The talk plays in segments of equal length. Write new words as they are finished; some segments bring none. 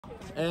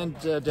And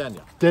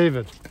Daniel.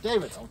 David.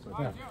 David.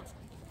 Yeah.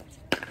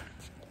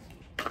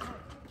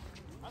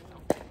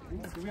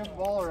 Do we have a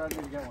ball or I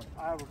need to get one?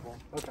 I have a ball.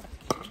 Okay.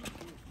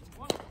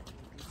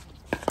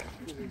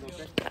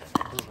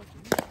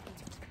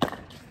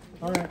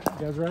 All right,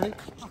 you guys ready?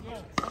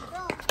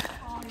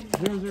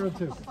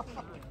 0-0-2.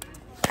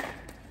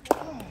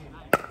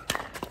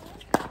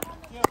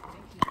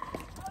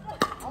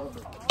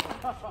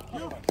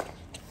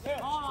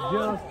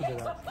 Just a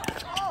bit out.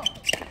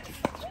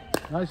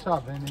 Nice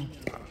shot, Vinny.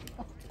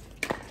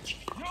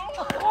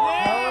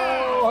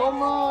 Oh, home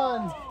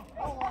run!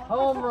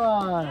 Home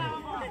run!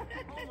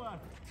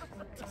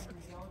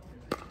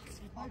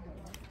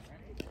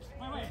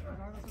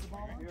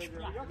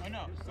 Oh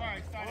no,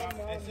 sorry, start off.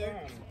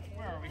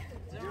 Where are we?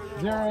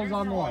 Zero's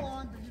on the one.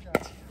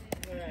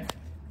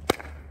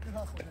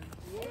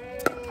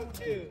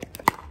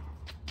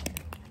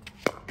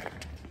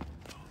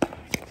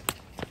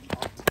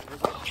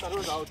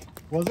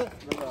 Was it?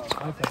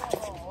 Okay.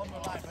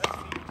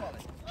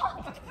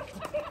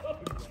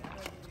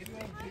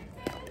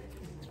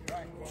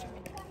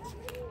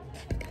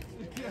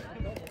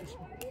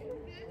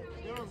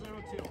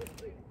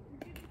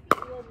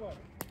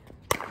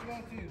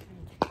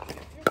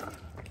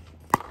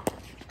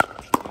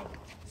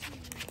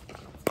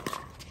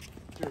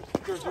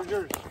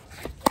 Yours.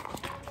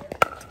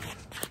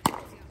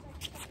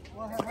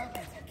 All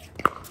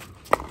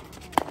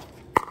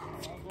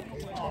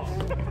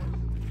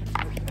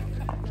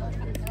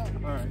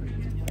right.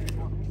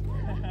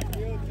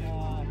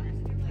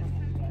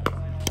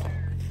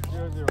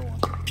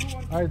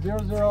 0-0-1. All right,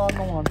 0-0 on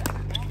the one.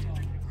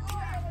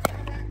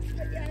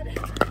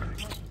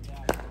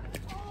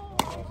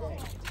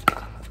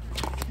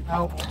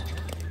 Out.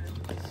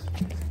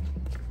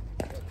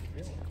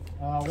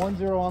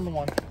 1-0 on the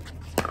one.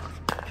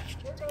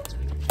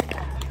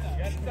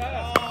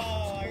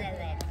 Oh, I got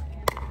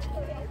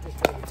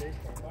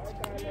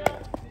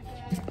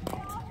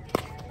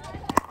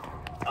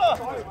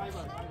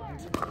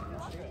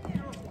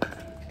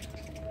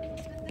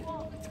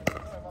robbed.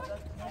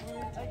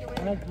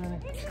 Thanks, Vinny.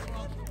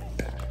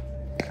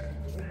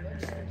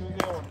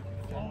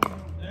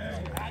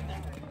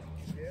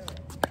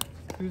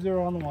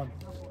 2-0 on the one.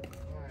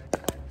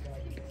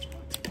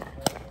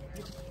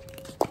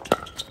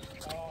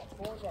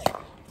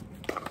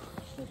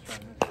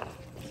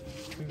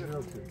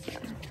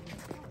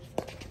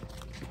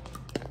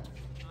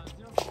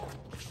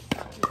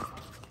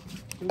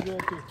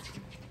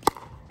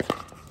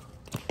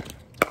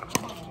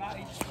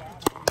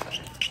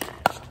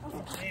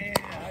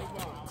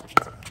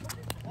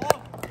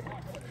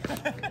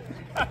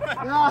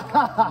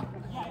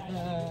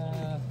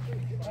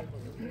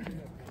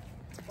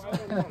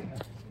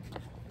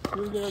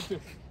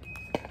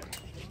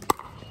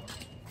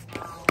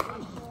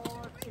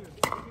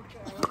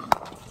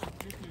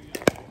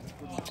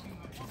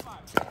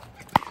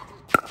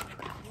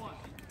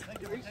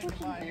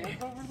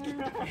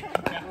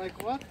 Like,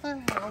 what the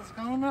hell's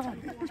going on?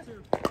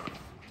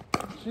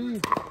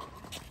 Jeez.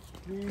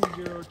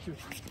 3-0-2.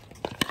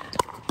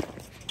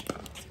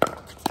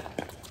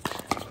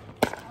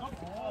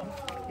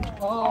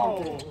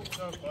 Oh.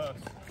 So close.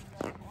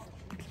 I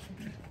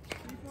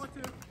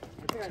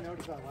think I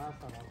noticed that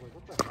last time. I was like,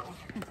 what the hell?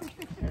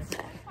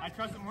 I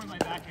trust it more than my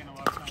backhand a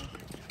lot of times.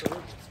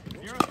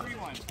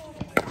 0-3-1.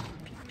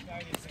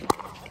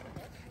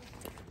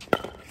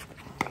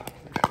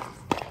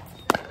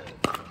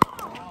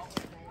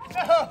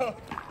 No!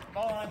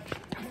 Ball on.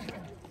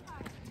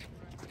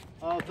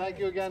 Oh, thank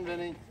you again,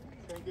 Vinny.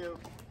 Thank you.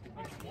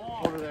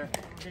 Over there.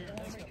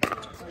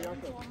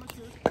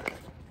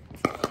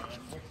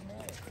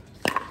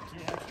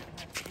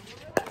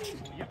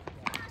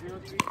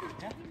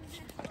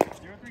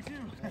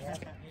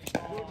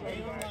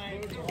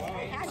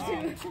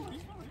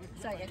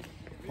 Sorry.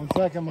 1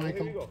 second,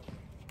 Michael.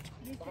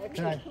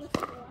 Okay.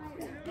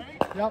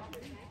 Yep.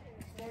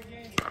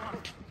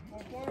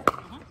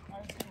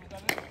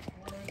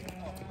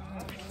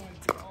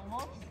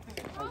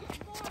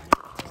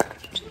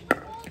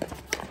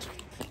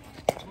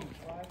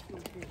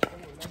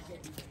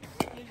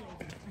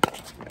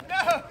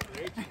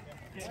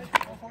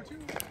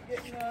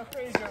 Getting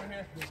crazy over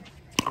here.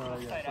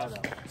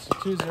 It's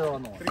 2-0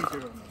 on the one. 3-0 on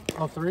the one.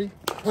 Oh, 3?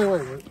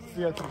 Wait.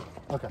 Yeah, 3.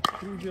 Okay.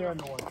 3-0 on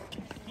the one.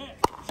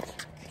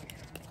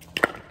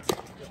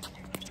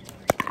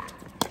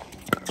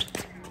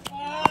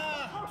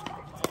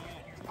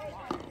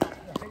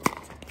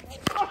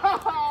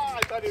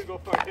 I thought he would go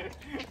for it.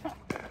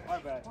 My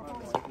bad.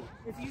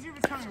 It's easier if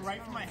it's coming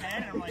right from my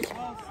head, and I'm like,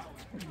 well,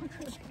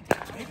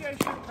 maybe I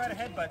should try to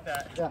headbutt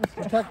that. Yeah,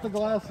 protect the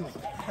glasses.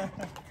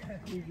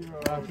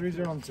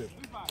 3-0 on 2.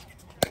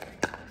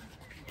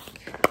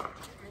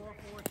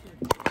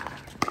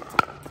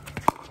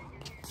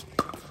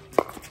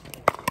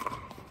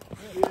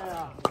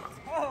 Yeah.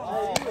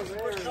 Oh,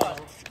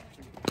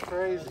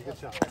 Crazy, good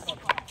shot.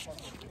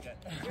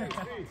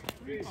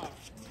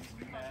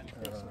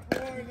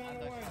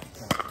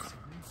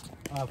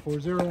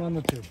 4-0 on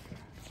the 2.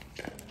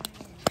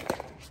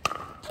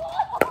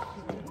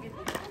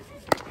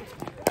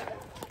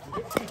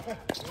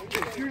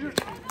 So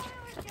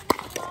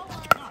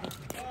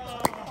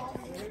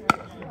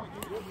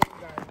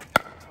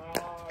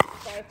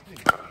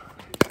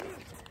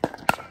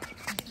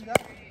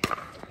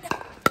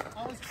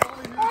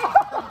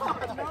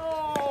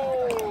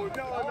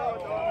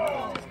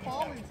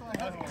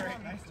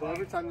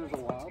every time there's a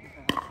wild,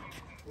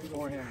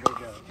 forehand, go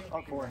get it.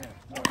 Oh, forehand.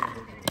 Is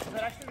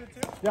that actually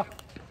the two? Yeah.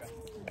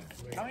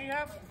 How many do you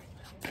have?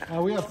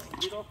 We have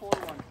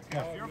 0-4-1.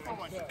 Yeah.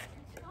 0-4-1.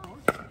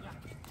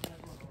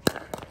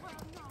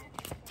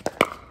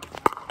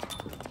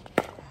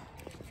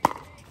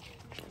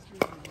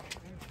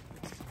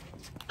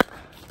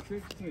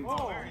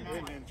 Oh, very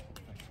nice.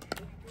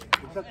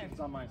 Except it's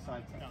on my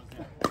side.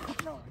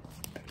 No.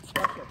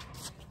 Okay.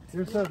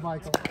 Your serve,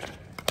 Michael.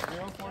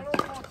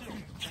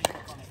 0-4-2.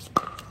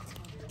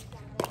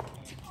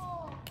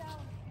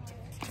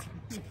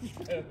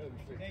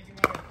 Thank you,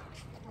 Mike.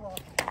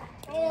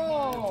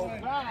 Oh,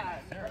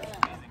 bad.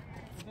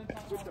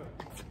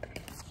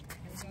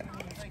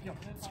 Thank you.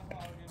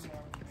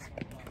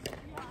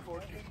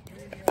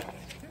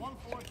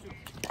 1-4-2.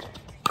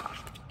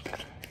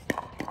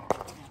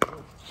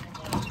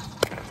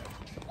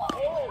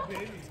 Oh,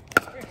 baby.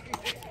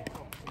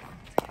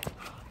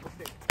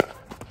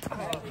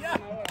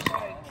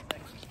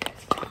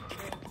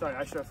 Sorry,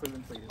 I should have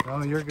flipped for you.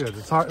 No, you're good.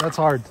 It's hard. That's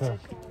hard to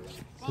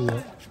see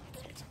it.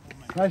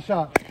 Nice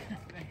shot.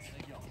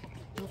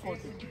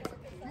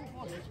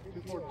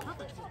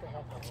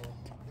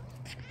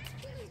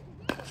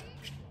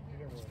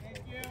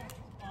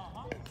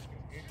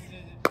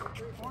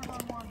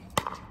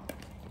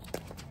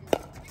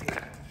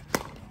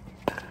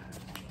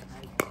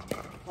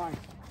 Fine.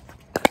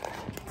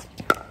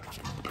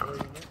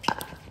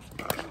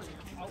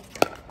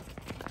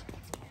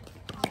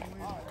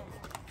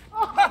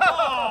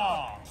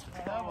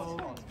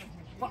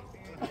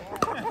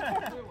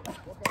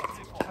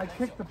 I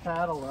kicked the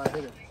paddle when I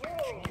hit it.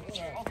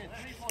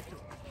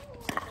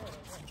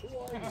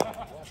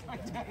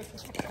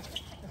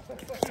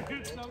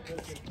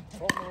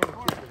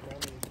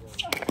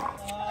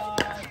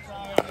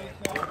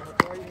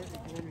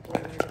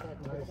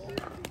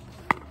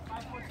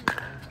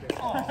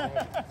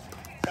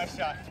 Nice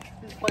shot.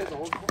 He's playing the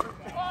whole court.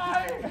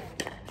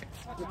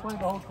 You're playing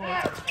the whole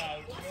court.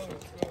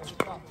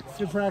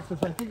 Good practice,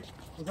 I think.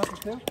 Was that the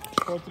two?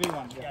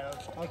 4-3-1. Yeah.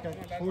 Okay.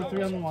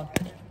 4-3 on the one.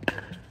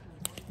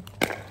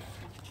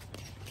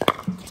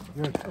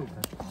 Good. Okay.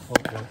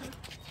 Okay.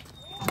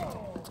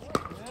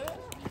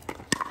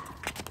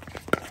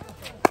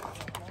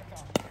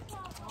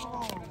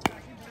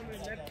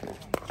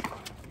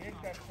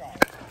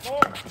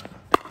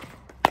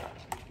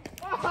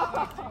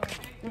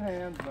 Good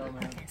hands, though,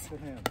 man. Good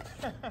hands.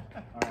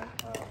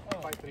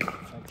 All right.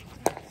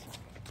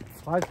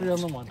 5-3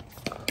 on the one.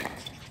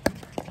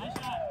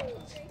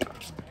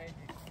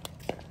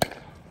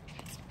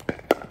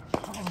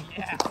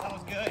 Yeah, that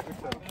was good.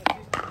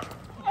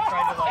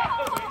 Tried to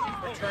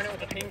like return it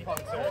with a ping pong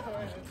serve.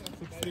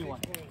 6-3-1.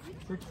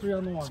 6-3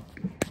 on the one.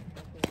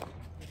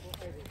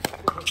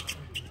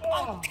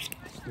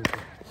 Stupid.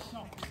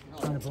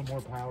 Trying to put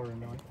more power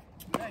into it.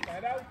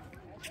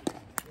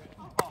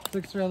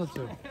 6-3 on the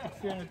two.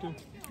 3 on the 2.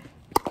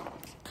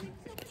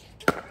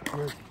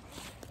 Good.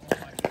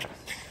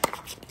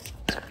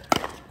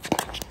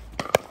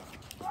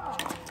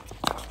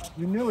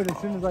 You knew it as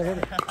soon as I hit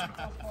it.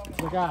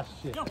 Like, ah,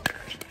 shit. You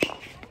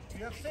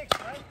have 6,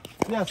 right?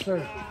 Yes, sir.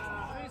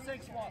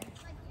 3-6-1.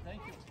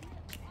 Thank you.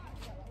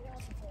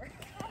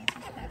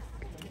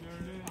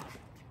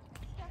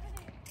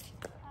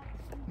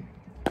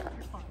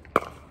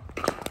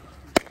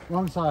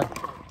 Wrong side.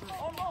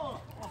 Oh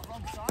no!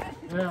 Wrong side?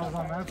 Yeah, I was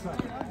on that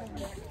side.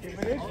 If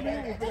it is me,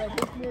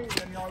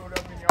 then y'all would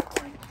have been your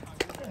point.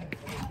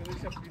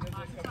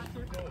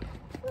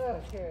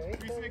 Okay.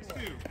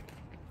 3-6-2.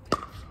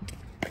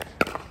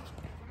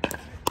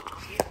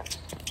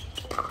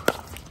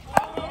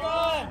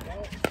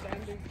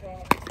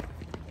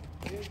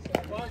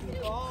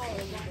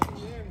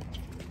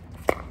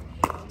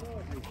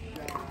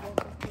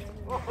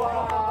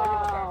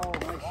 Wow.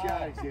 Nice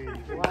shot,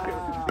 James.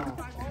 Wow.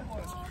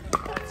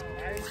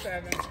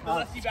 The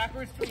lefty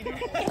backwards tweet.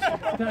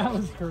 That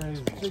was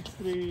crazy.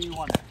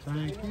 6-3-1.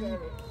 Thank you.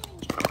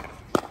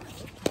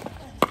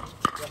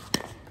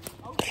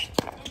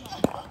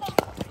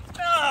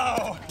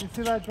 No! You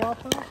see that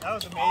drop though? That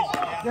was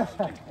amazing, yeah.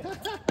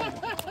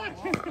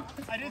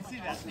 I did see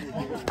that.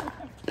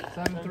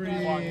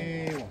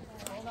 7-3-1.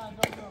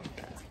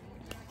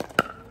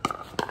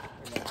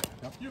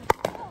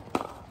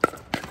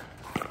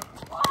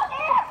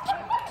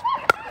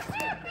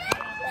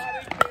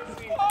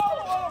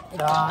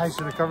 I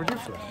should have covered you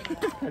for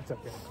that. It's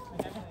okay.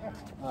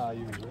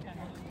 You was right.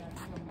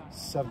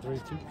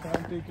 7-3-2.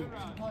 7-3-2.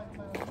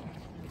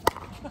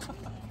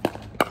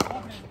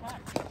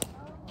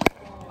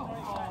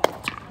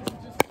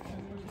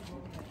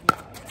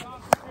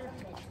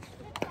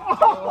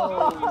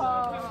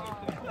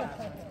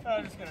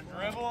 I'm just gonna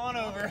dribble on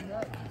over.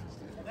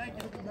 Thank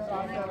you.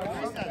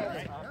 3-7,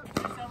 right?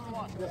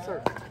 3-7-1. Yes,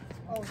 sir.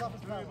 Oh, it's off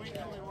his mouth.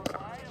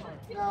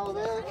 No,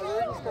 they're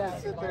just going to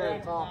sit there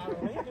and talk.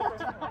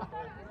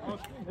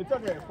 It's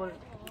okay.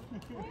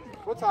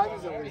 What time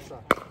is it, Lisa?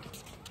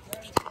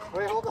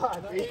 Wait, hold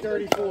on.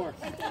 8:34.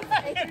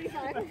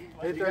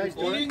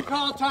 8:34. You didn't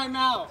call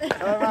timeout.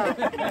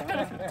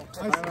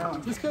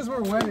 Timeout. Just because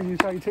we're winning, you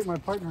thought you'd take my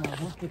partner out,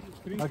 huh?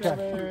 3, Okay.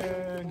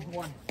 7,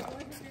 1.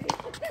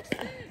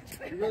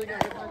 You really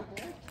got hit by the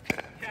ball?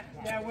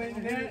 That win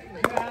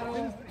hit.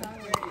 Battle.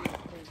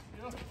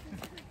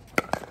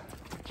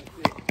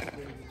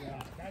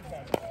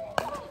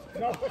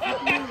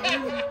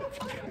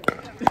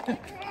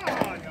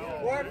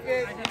 Work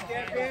it. You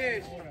can't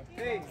finish.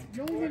 Hey.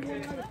 You only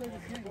win out if there's a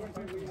game.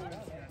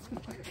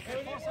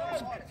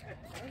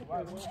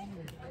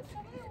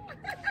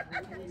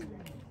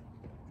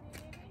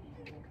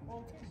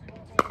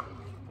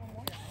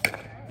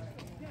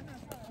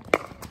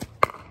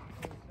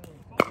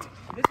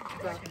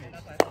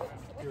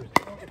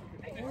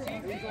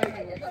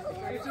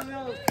 It's a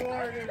little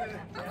short in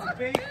the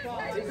baseball.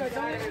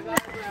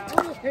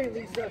 Hey,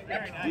 Lisa.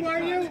 Who are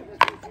you?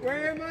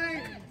 Where am I?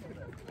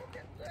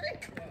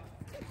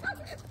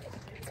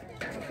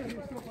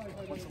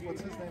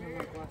 What's his name in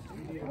the class?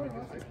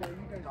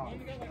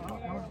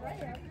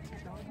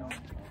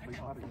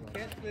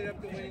 Can't split up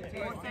the winning team.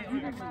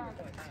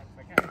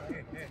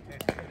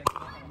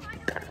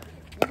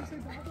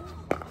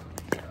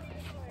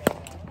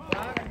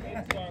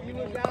 He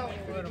was out.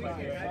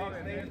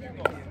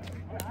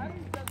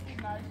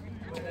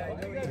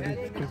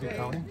 Is he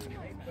counting?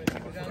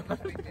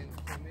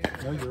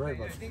 No, you're right,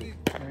 bud.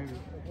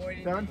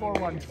 7, 4,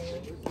 1.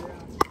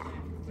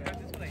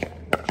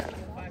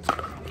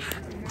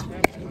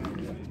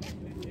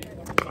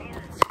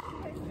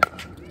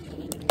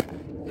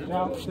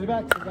 Now, stay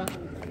back, stay back.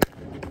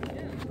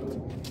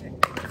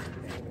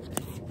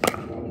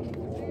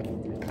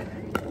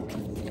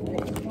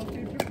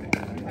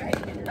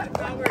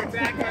 Now we're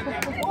back on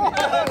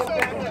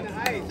the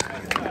ice.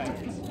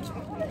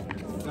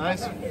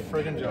 Nice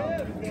friggin' job.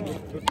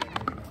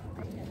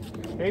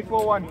 8,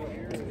 4, 1.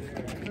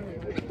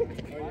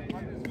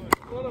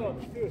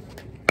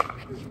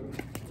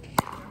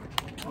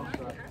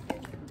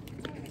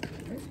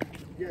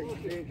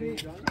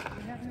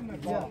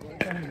 Yeah.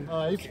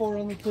 8-4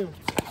 on the 2.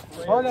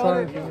 Oh, no.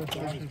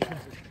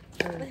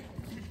 Sorry.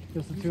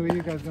 Just the two of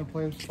you guys gonna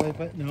play,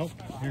 but no.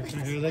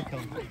 Here they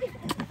come.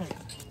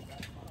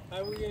 How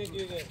are we going to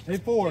do this?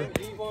 8-4.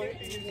 Leave on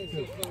using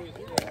system.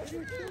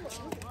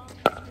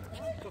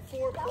 The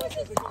 4 plus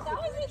is against the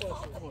 3 plus.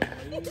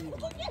 I know the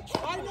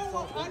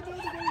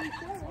way you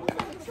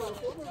play.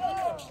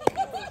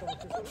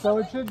 So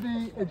it should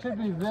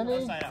be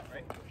Vinny.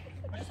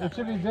 It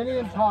should be Vinny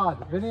and Todd.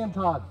 Vinny and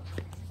Todd.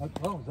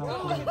 Oh, is that what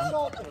you're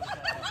doing?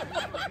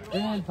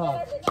 Vinny and Todd.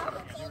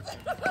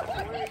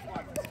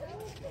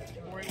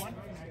 4-1.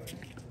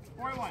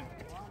 4-1.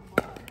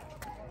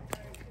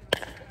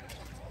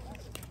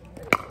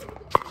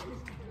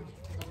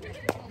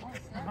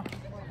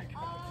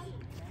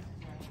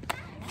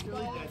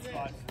 Dead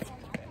spot.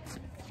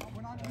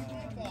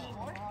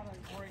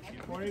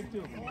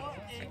 4-8-2.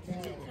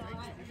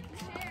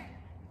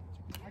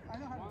 I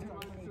know how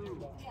to do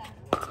it.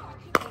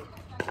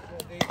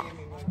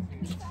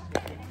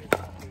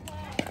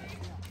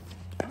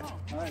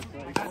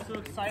 I got so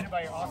excited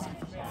about your awesome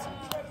command.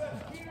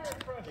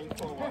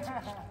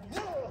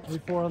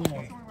 8-4 on the 1.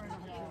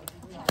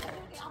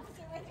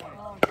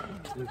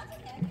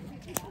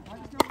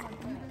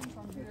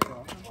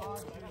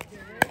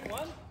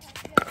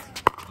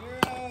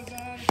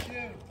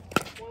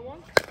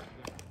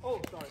 Oh,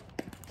 sorry.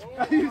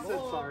 You said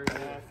sorry.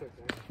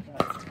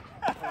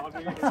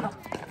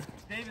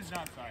 David's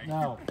not sorry.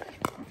 No.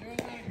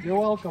 You're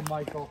welcome,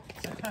 Michael.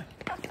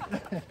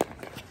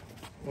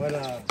 What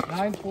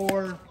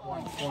 9-4,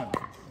 1.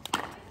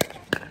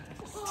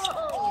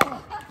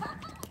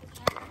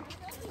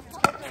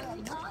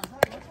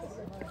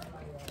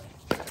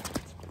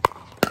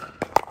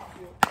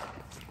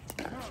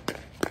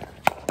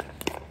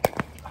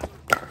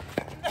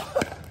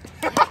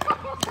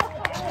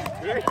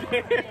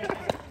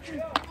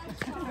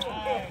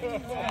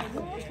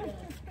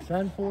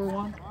 Ten,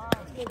 4-1.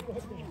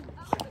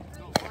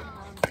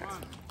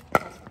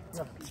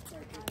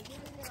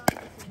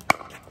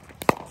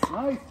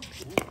 Nice.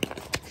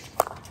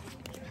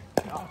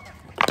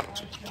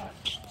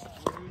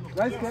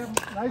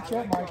 Nice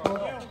get, Michael.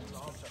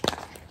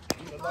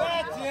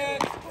 That's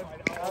it.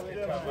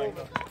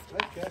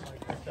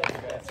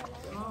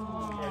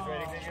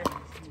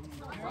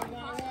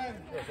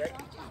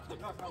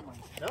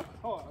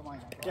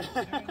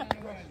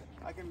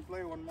 I can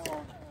play one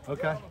more.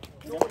 Okay.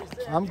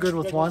 I'm good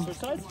with one. Yeah,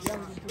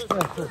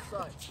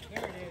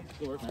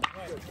 sure.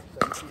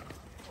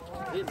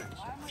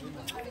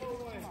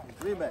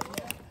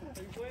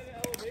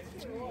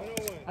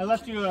 I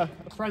left you a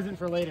present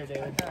for later,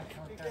 David.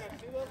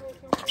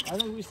 I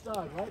think we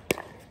start, right?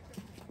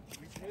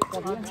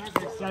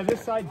 Yeah,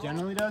 this side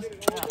generally does.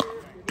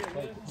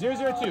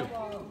 0-0-2.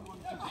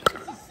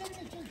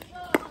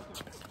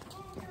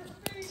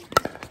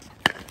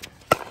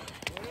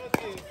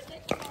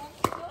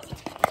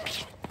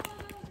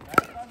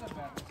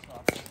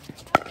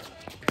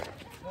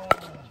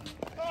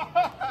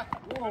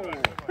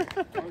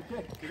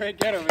 great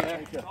get over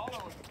there.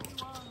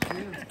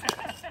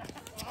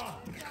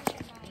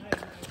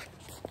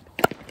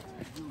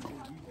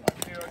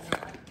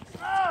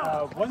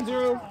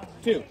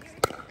 1-0-2.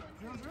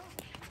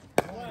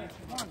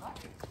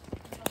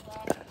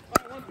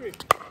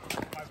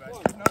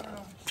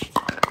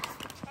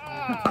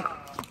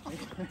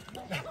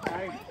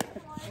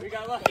 We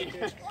got lucky.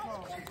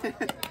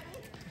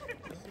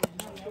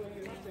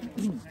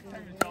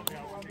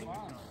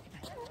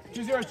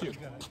 2-0-2.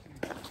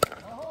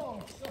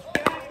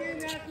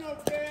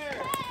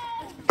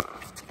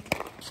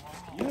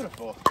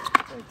 Beautiful.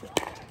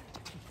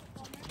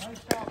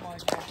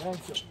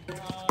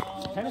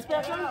 Tennis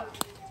background?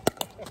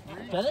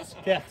 Tennis?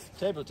 Yes.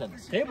 Table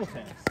tennis. Table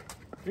tennis.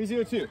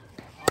 3-0-2.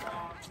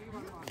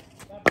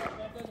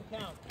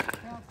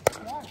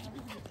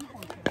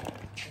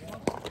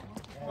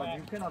 But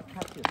you cannot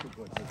catch it too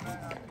good.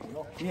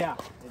 Yeah,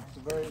 It's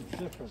very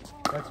different.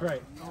 that's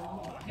right.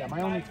 Yeah,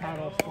 my only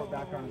paddle sport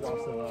background is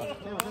also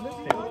table tennis.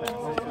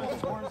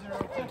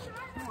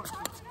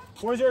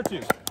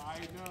 4-0-2.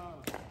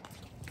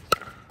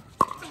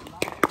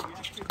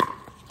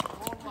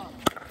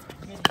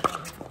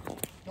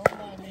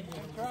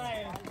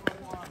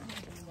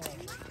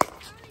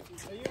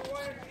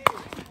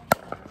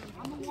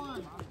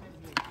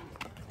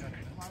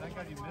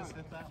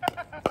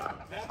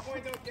 That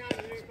point don't count.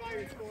 You didn't fire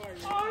your score. I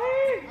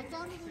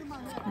thought it was in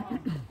my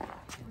head.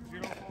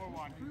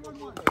 0-4-1.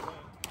 3-1-1.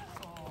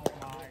 Oh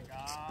my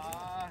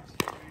gosh.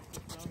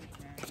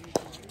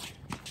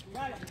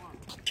 Got it.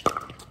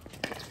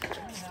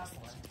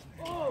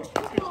 Oh,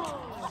 come on.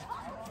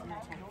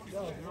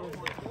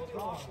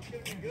 It's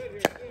getting good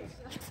here, too.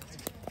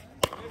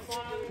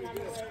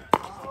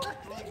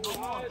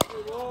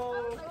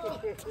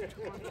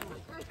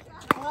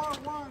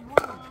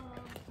 4-1-1.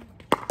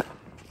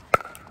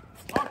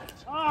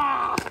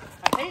 Ah!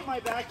 I hate my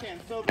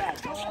backhand so bad.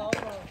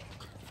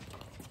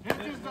 Hit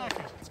his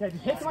backhand. Yeah,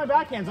 just hit my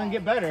backhands and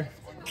get better.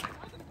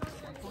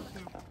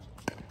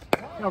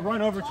 I'll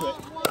run over to it.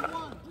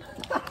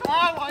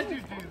 Oh, why'd you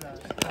do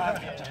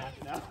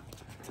that?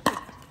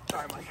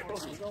 Sorry,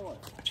 Michael.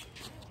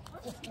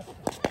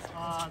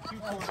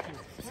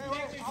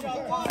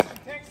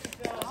 2-4-2. Text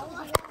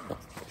yourself.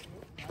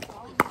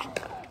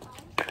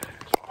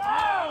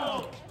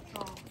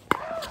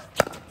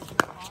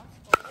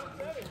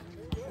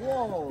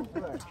 Whoa,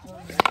 correct.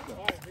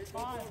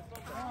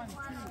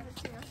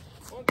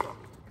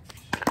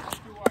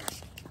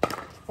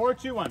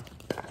 4-2-1.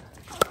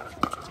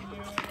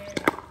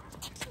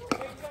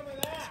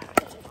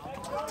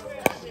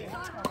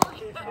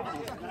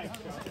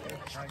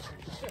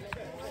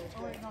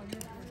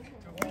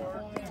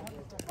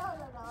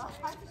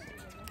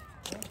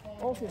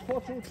 Okay,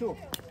 4-2-2.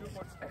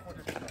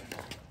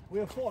 We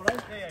have 4, right?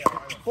 Yeah.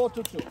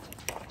 4-2-2.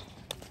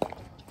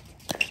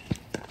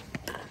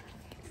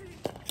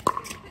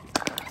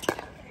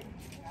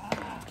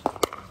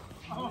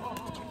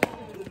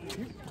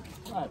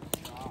 Right.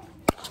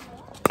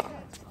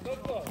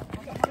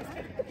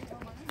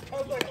 I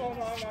was like, oh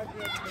no, I'm not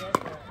good.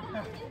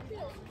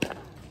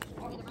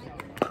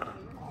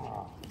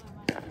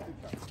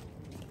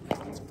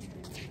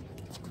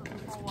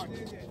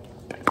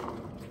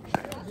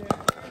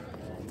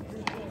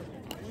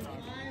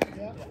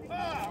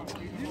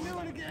 You knew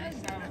it again.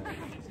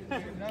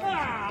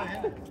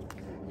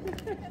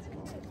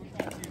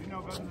 You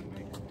know better than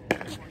me.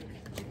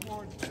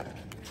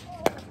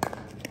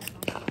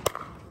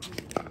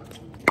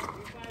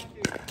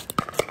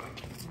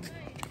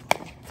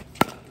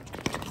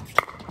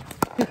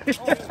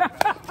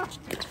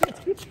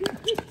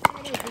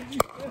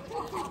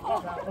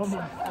 Oh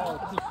my God,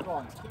 too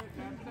strong.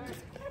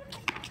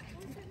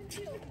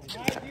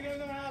 Mike, you don't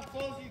know how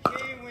close you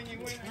came when you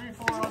went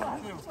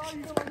 3-4-2.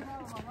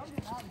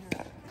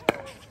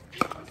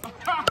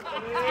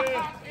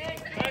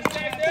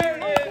 There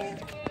it is.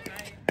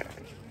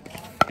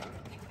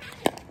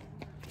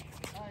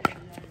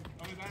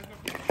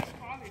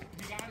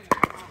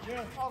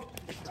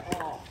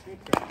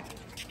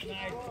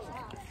 Nice.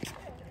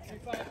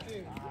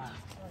 3-5-2.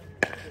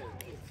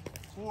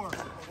 4.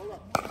 Hold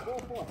up.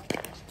 4-4.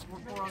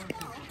 4-4 on the 2.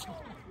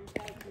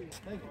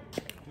 Thank you.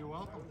 You're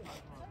welcome.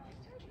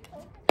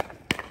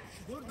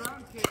 Good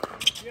round kick.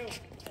 Thank you.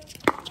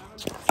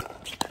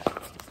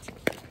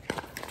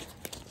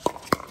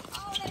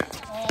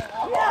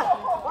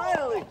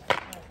 Finally!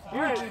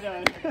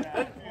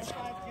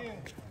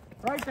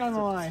 Right down the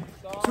line.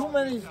 Too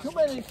many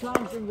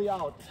times in the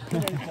out. Too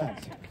many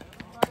times.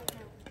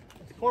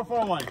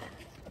 4-4-1.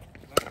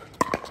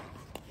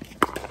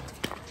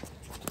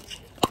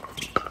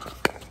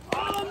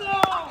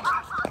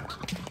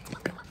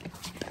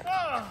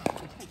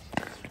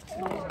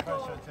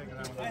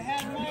 I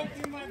had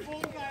Mike do my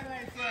bullseye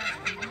right there.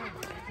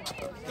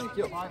 Thank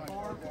you.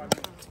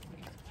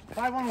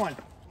 5-1-1.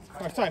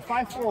 Or sorry,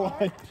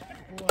 5-4-1.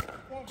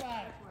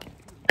 4-5.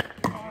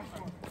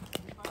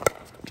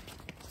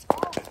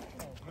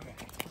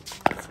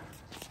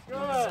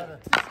 Good.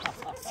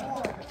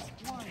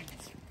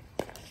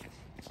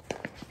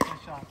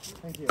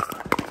 Thank you.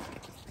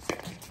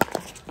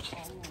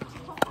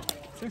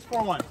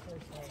 6-4-1.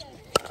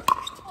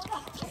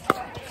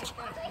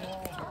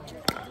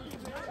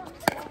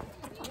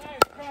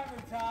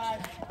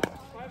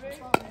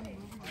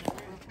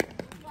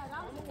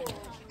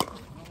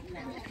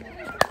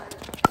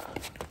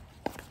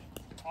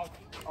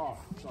 Oh,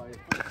 sorry. Is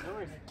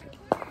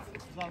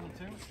on the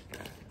 2?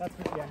 That's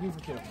good. Yeah, he's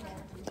the 2.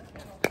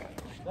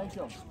 Thank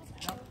you.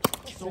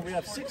 So we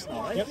have 6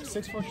 now, right? Yep,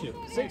 6-4-2.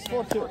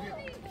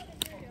 6-4-2.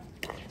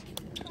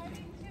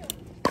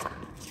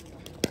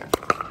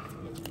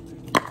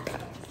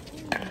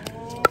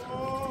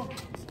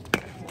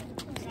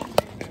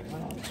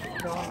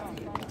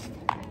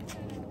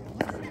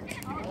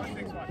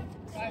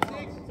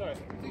 Sorry.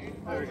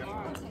 There we go.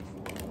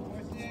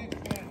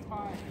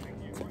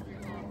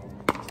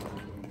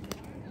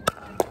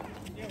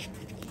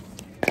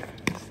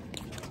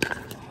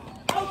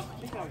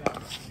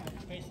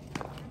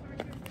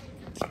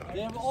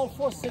 They have all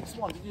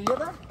 4-6-1. Did you hear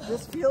that?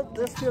 This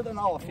field, and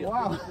our field.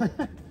 Wow.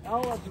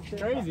 Our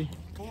Crazy.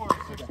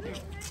 4-6-2.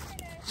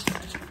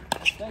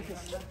 Thank you.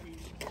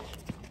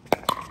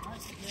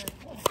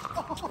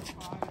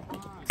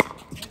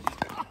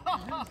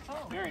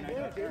 Very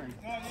nice. Very.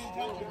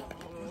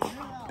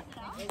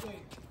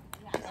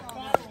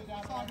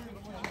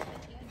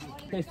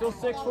 Okay, still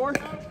 6-4?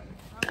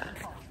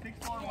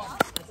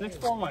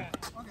 6-4-1.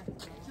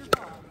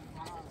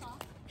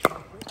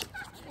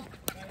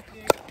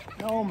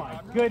 Oh my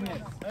goodness.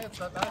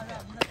 It's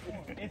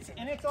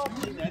all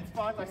the dead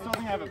spots. I still think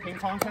I have a ping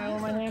pong paddle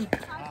in my hand.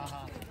 Can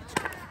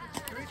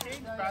we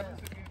change patterns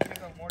if you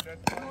think of more dead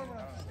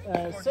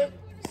spots?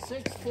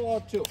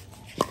 6-4-2.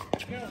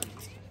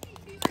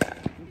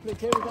 You play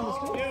table tennis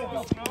too?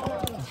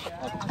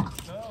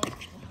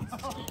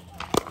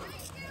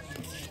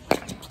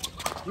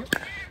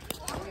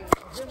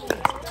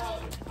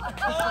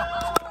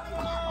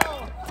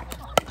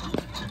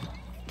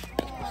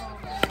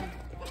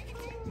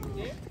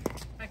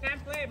 I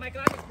can't play. My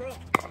glass is broke.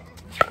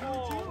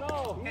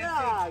 No.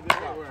 Yeah.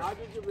 How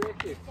did you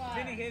break it?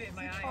 Vinny hit it in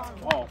my eye.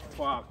 Oh,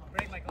 fuck.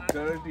 Break my glass.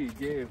 Dirty,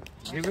 Gabe.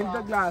 Give him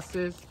the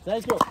glasses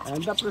Thank you.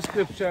 and the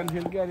prescription.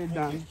 He'll get it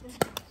done.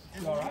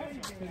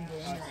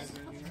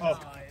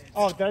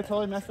 Oh, did I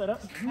totally mess that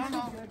up? No,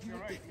 no. You're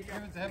right. Give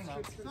it to him now.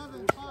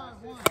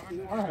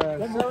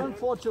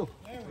 7-4-2.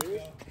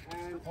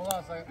 Hold on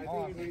a second.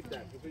 Hold on. Need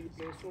that because you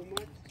play so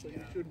much, so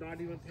you should not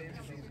even pay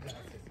for these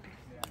glasses.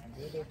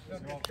 The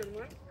prescription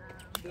one?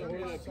 The whole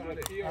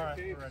PRK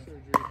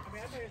surgery.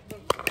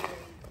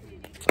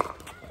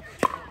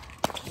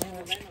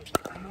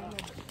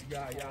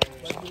 Yeah.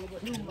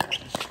 But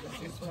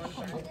this one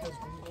time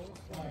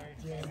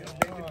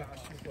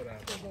for that.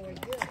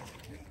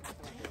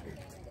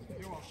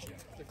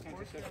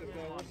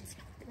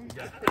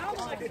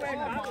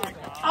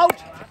 Out.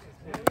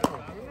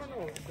 No.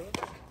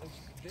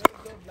 They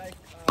don't like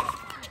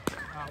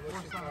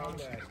what you call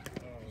that?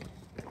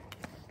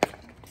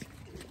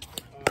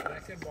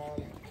 Racquetball.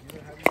 You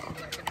know, have you seen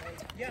racquetball?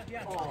 Yeah.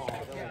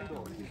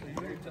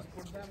 You just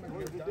put them and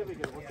you're done.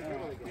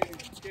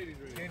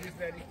 Katie's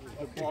ready.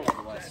 Ball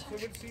otherwise. So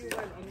we'll see you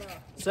then on the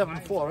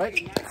 7-4, right?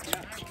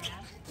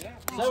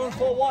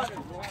 7-4-1.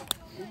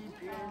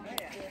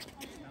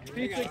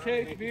 pizza,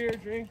 cake, beer,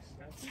 drinks.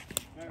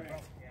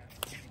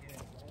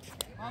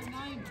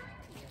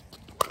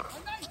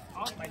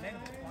 Oh, my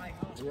lens is flying.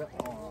 Yeah.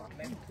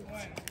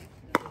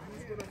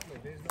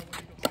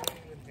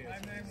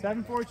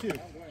 7-4-2.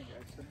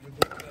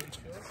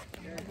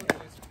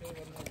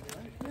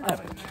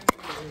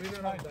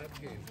 Winner of that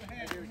game.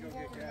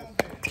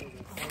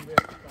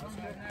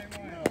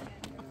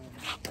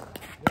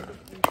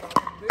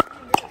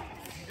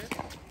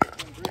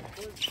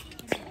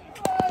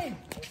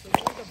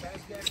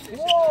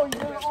 Whoa, you're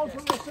going to alter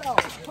yourself.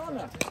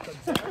 Connor.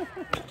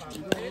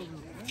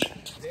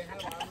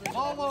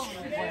 All over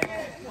the place.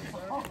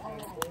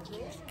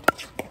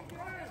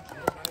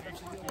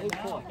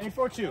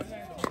 8-4-2.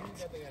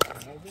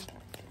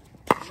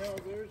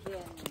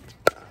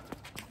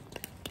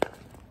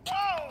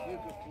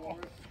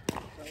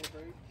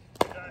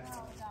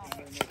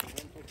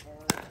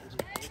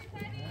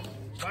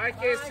 Bye,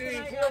 Casey.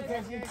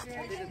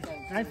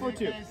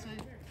 9-4-2.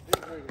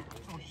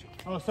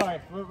 Oh, sorry.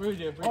 What do we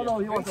do? Oh, no,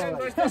 he wants all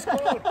right.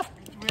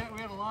 We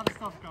have a lot of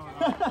stuff going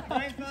on.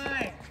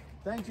 9-5.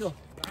 Thank you.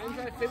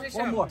 Finish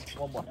One up. more.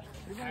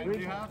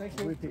 Thank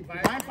you. Repeat.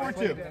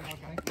 9-4-2.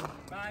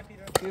 Bye,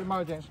 Peter. See you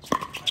tomorrow, James.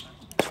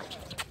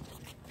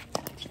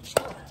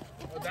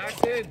 Oh,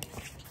 that's it.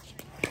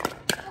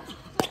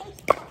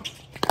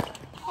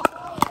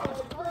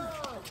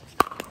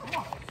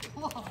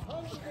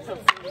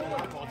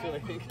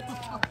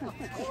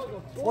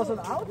 Was it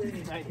out?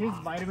 His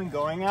might have been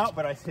going out,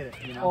 but I hit it,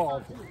 you know? Oh,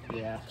 okay.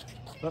 Yeah.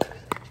 But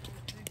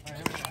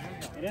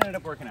it ended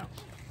up working out.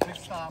 Big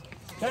stop.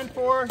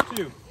 10-4-2.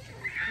 You're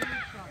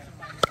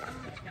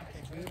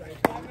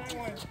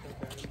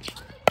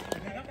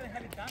not going to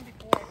have it done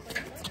before I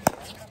play.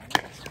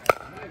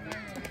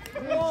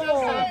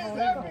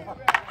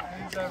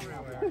 He's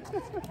everywhere.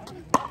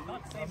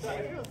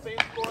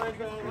 Same score as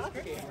last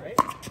game, right?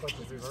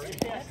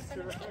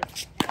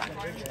 I can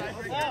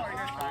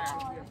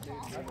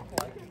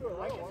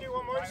do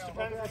one more, just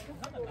depends.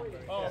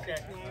 Oh, okay.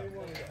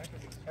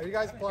 Are you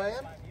guys playing?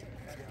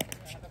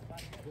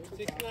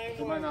 6-9-1.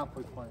 You might not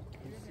be playing.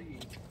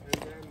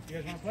 And then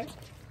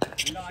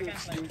No, I can't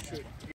play. you should.